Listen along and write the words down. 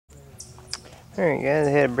Alright guys,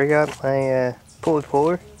 I had to bring out my pulley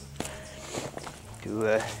puller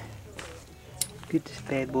to get this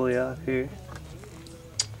bad boy off here.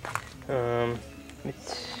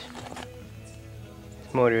 This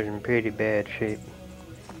motor is in pretty bad shape.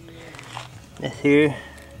 This here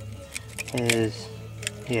is,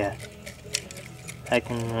 yeah, I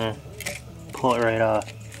can pull it right off.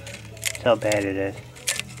 That's how bad it is.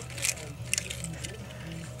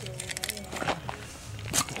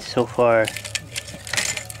 It's so far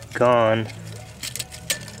gone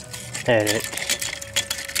at it.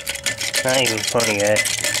 It's not even funny yet.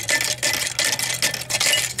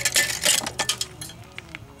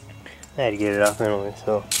 I had to get it off anyway,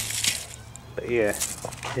 so. But yeah,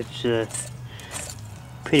 it's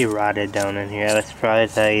pretty rotted down in here. I was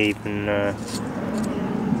surprised I even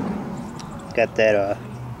got that off.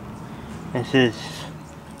 This is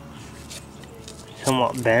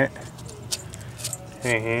somewhat bent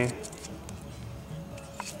right here.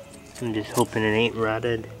 I'm just hoping it ain't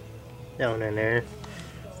rotted down in there.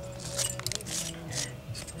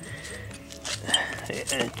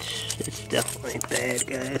 It's definitely bad,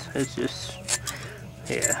 guys. It's just,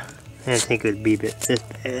 yeah. I didn't think it would be this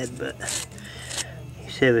bad, but he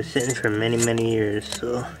said it was sitting for many years,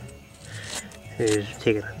 so he was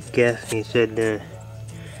taking a guess. He said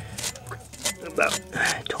about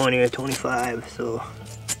 20 or 25, so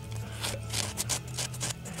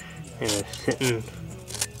it was sitting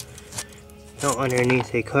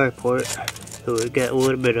underneath a carport, so it got a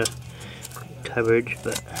little bit of coverage,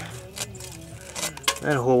 but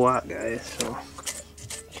not a whole lot, guys. So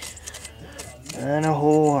not a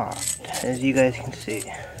whole lot, as you guys can see.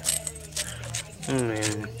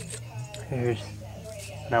 And there's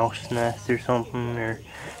a mouse nest or something, or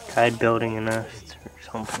tried building a nest or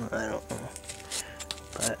something, I don't know.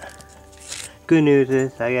 But good news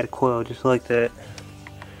is I got a coil just like that,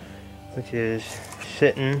 which is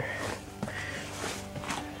sitting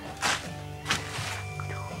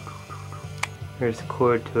there's a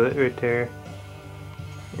cord to it right there,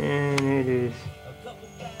 and it is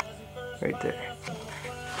right there.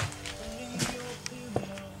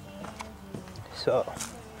 So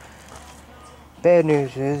bad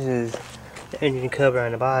news is the engine cover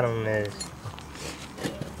on the bottom is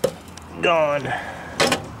gone.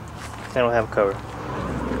 I don't have a cover.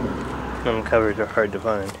 Some covers are hard to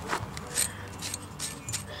find.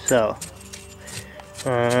 So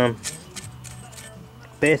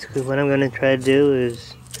basically what I'm going to try to do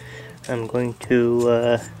is I'm going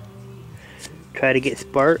to try to get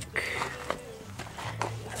spark.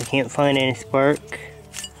 If I can't find any spark,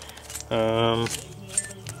 I'm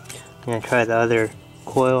going to try the other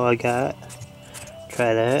coil I got.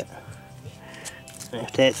 Try that. And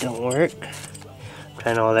if that don't work, I'm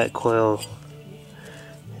trying all that coil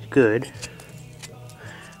is good.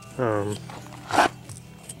 If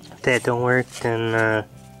that don't work, then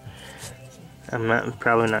I'm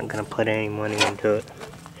probably not gonna put any money into it,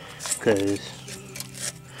 because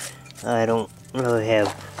I don't really have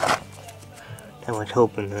that much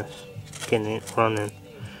hope in this getting it running.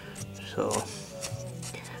 So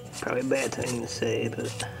probably a bad thing to say,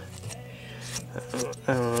 but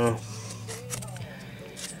I don't know.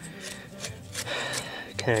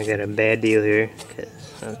 Kind of got a bad deal here,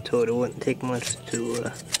 because I was told it wouldn't take much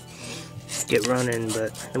to get running,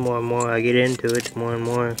 but the more and more I get into it, the more and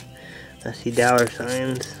more I see dollar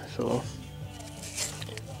signs. So,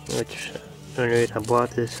 which the reason I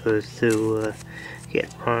bought this was to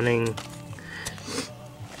get running.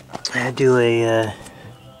 I do a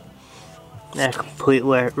not a complete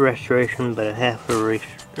restoration, but a half a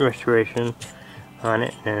restoration on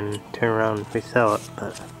it, and turn around and resell it.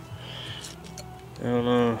 But I don't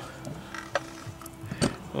know. I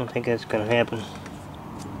don't think that's gonna happen.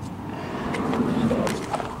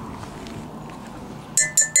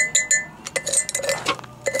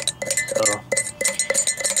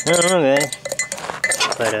 I don't know, guys,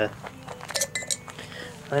 but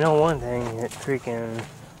I know one thing, that freaking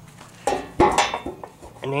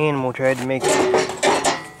an animal tried to make it,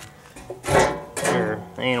 or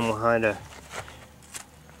an animal had a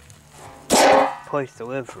place to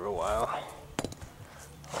live for a while.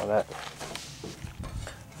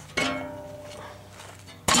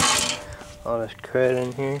 All this crud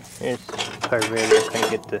in here, it's carburetor. I couldn't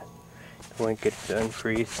get the blanket to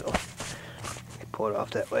unfreeze, so pull it off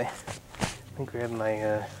that way. Let me grab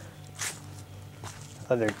my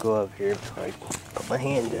other glove here before I put my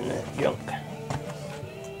hand in that junk.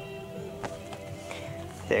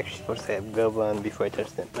 It's actually supposed to have a glove on before I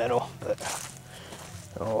touch that metal, but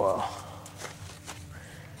oh well.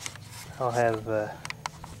 I'll have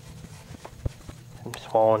some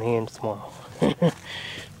swollen hands tomorrow.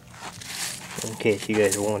 case you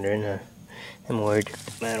guys are wondering, I'm allergic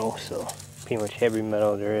to metal, so pretty much every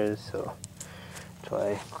metal there is, so that's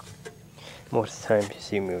why most of the time you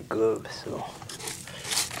see me with gloves, so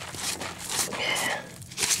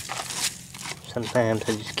sometimes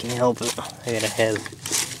I just can't help it. I gotta have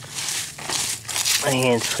my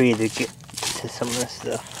hands free to get to some of this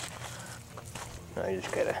stuff. I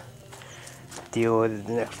just gotta deal with it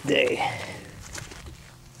the next day.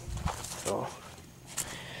 So,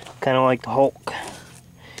 kind of like the Hulk.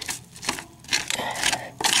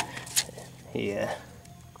 Yeah.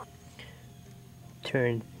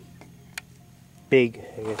 Turn big,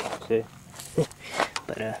 I guess you say.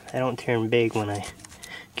 But I don't turn big when I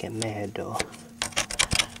get mad though.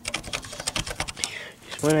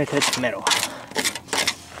 Just when I touch metal.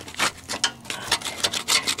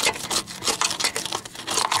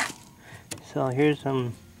 So here's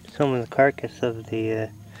some of the carcass of the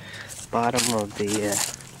bottom of the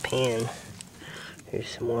pan. Here's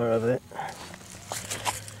some more of it.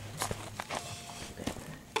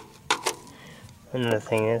 Another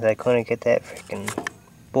thing is I couldn't get that freaking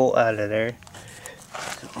bolt out of there.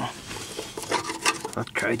 So I'll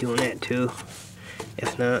try doing that too.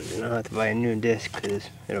 If not, then I'll have to buy a new disc because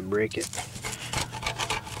it'll break it.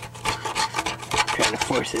 Trying to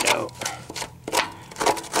force it out.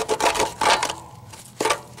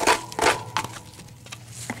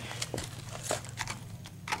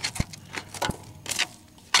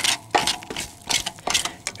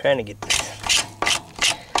 Trying to get this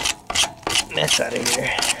mess out of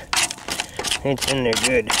here. It's in there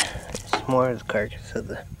good. It's more of the carcass of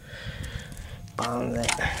the bottom of that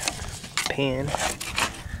pan.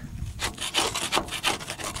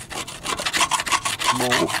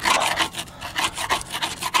 Bolt.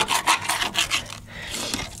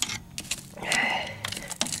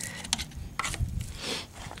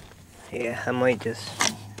 Yeah, I might just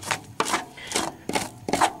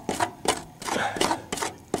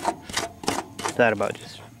thought about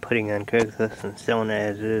just putting on Craigslist and selling it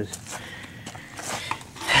as is.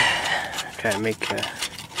 Try to make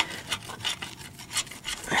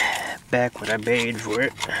back what I paid for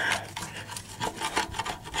it.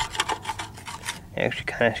 I actually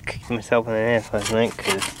kind of kicked myself in the ass last night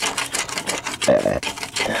because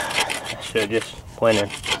I should have just went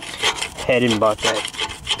ahead and bought that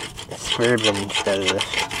Suburban instead of this.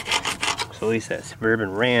 So at least that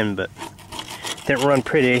Suburban ran, but didn't run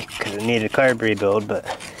pretty because it needed a carb rebuild, but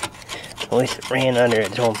at least it ran under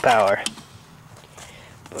its own power.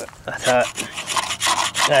 But I thought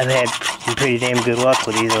I've had some pretty damn good luck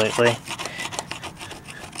with these lately.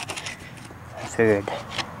 I figured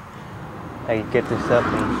I could get this up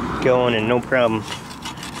and going and no problem,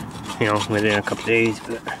 you know, within a couple days,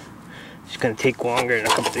 but it's gonna take longer than a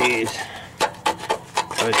couple days.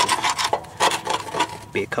 Probably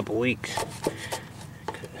be a couple weeks.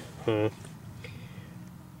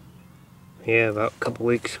 Yeah, about a couple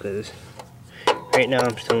weeks, because right now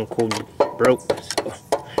I'm still cold broke, so.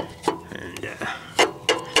 And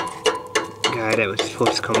guy that was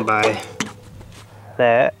supposed to come by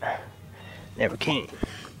that never came.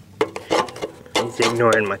 He's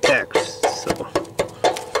ignoring my texts, so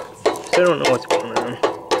I don't know what's going on.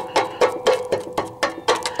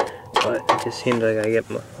 But it just seems like I get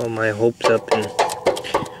all my hopes up and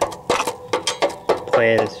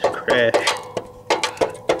plans crash.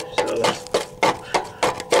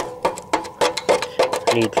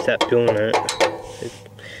 I need to stop doing that. It's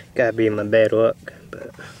gotta be my bad luck,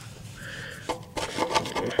 but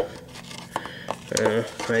I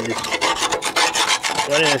just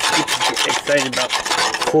wanted to get excited about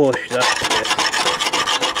foolish stuff.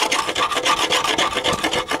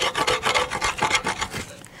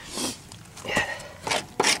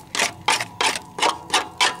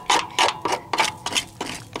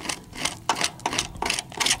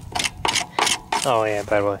 Oh yeah,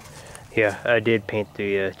 by the way. Yeah, I did paint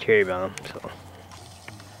the cherry bomb, so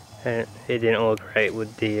and it didn't look right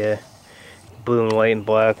with the blue and white and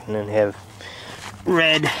black, and then have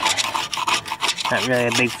red. Not really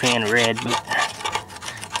a big fan of red, but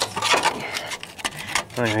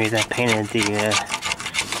the only reason I painted the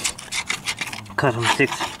Custom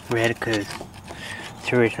 6 red because it's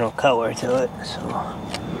the original color to it. So,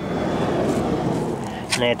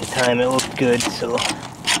 and at the time it looked good, so,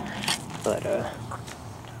 but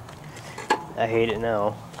I hate it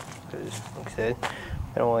now, because, like I said,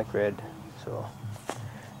 I don't like red, so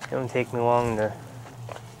it don't take me long to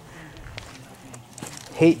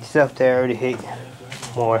hate stuff that I already hate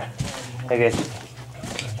more, I guess,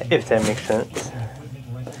 if that makes sense.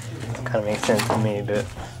 It kind of makes sense to me, but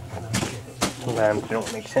sometimes it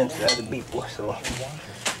don't make sense to other people, so,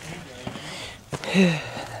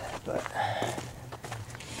 but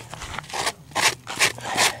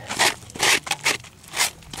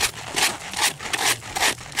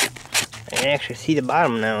can actually see the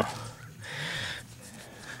bottom now.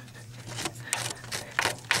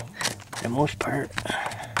 For the most part.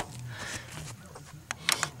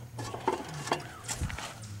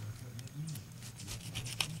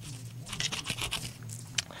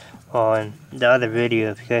 Oh, and the other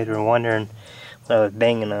video, if you guys were wondering what I was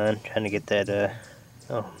banging on, trying to get that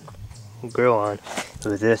grill on, it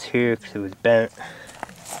was this here because it was bent.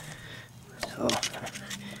 So,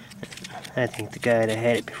 I think the guy that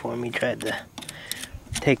had it before me tried to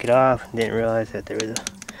take it off and didn't realize that there was a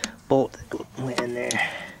bolt that went in there.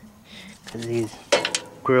 Because these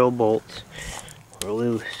grill bolts were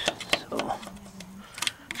loose. So,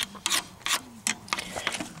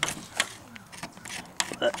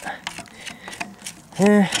 but,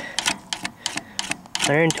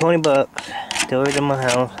 120 bucks. Delivered to my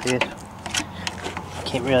house. I guess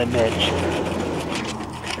can't really bitch.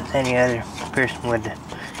 As any other person would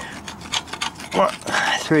want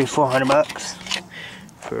 300-400 bucks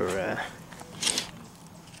for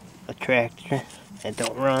a tractor that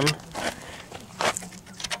don't run,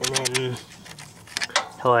 and then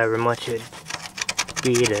however much it'd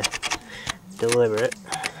be to deliver it.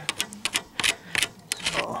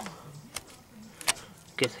 So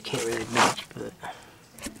guess I can't really bitch, but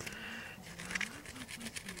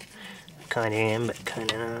kinda am, but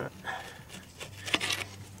kinda not.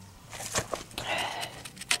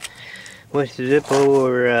 Wish Zippo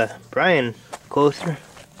or Brian closer.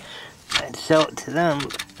 I'd sell it to them,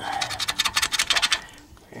 but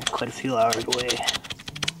they're quite a few hours away.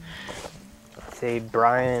 I'd say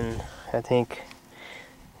Brian, I think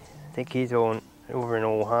he's over in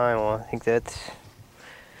Ohio. I think that's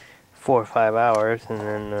 4 or 5 hours, and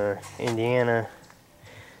then Indiana,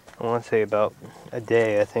 I want to say about a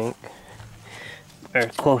day, I think, or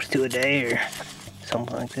close to a day, or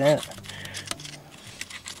something like that.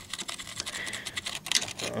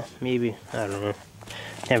 Maybe, I don't know.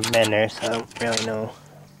 Never been there, so I don't really know.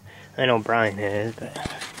 I know Brian has, but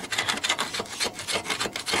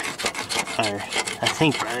I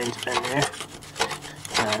think Brian's been there.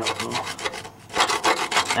 I don't know.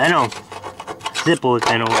 I know Zippo's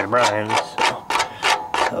been over to Brian's,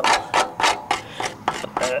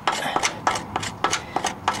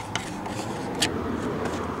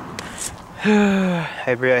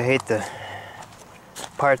 I really hate to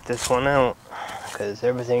part this one out, because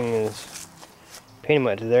everything is pretty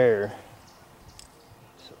much there.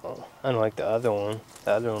 So, unlike the other one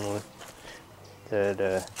was that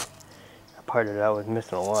I parted out was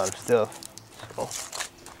missing a lot of stuff. So,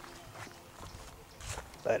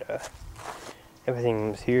 but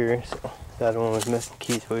everything was here. So the other one was missing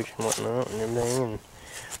key switch and whatnot and everything, and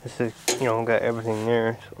this is, you know, got everything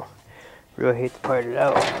there. So really hate to part it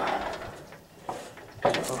out.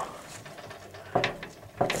 So,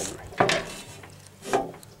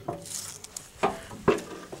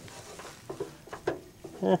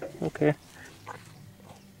 okay.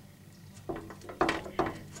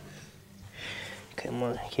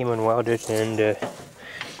 Came unwelded, and this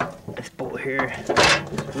bolt here is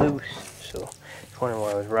loose, so I was wondering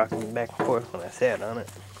why I was rocking it back and forth when I sat on it.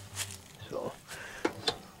 So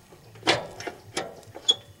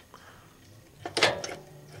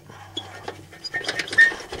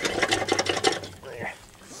there,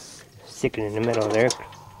 stick it in the middle there.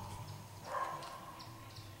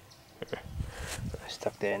 I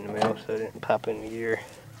stuck that in the middle so it didn't pop in the gear.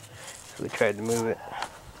 So we tried to move it.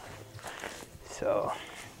 So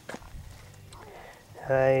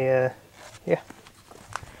yeah,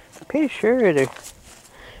 I'm pretty sure there's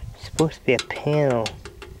supposed to be a panel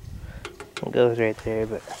that goes right there,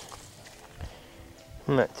 but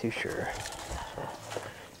I'm not too sure. So,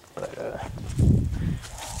 but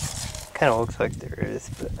kind of looks like there is,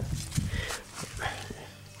 but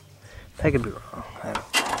I could be wrong. I don't know.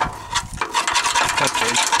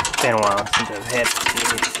 It's been a while since I've had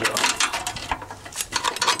these, so.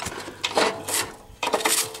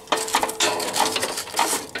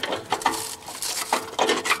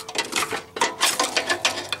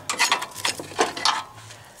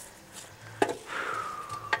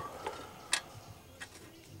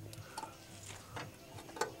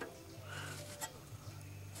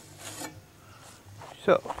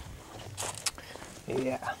 So,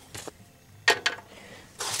 yeah.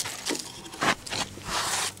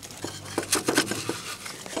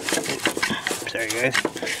 Sorry guys.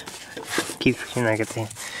 Keep forgetting I got the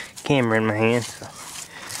camera in my hand, so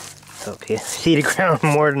it's okay. See the ground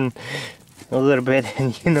more than a little bit,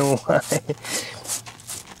 and you know why.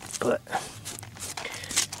 But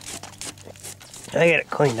I got it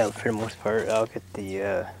cleaned up for the most part. I'll get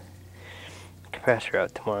the compressor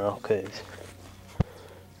out tomorrow, because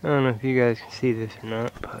I don't know if you guys can see this or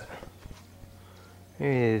not, but It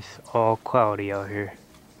is all cloudy out here,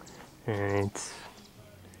 and it's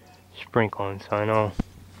sprinkling, so I know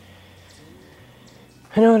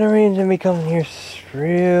the rain's gonna be coming here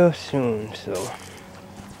real soon, so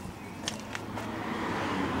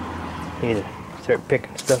need to start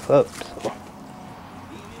picking stuff up. So,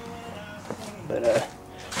 but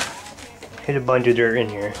hit a bunch of dirt in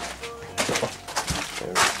here, so,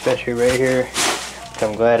 especially right here. So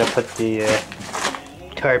I'm glad I put the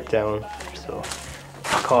tarp down, so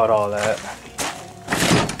I caught all that.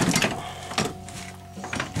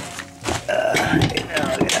 Okay, now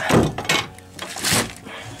I gotta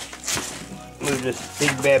move this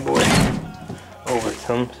big bad boy over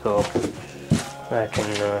some so I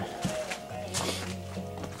can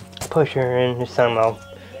push her in. This time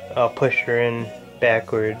I'll push her in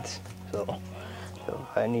backwards. So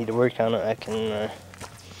if I need to work on it, I can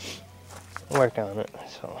work on it.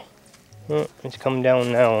 So it's coming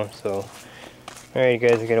down now. So alright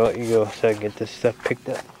guys, I gotta let you go so I can get this stuff picked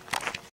up.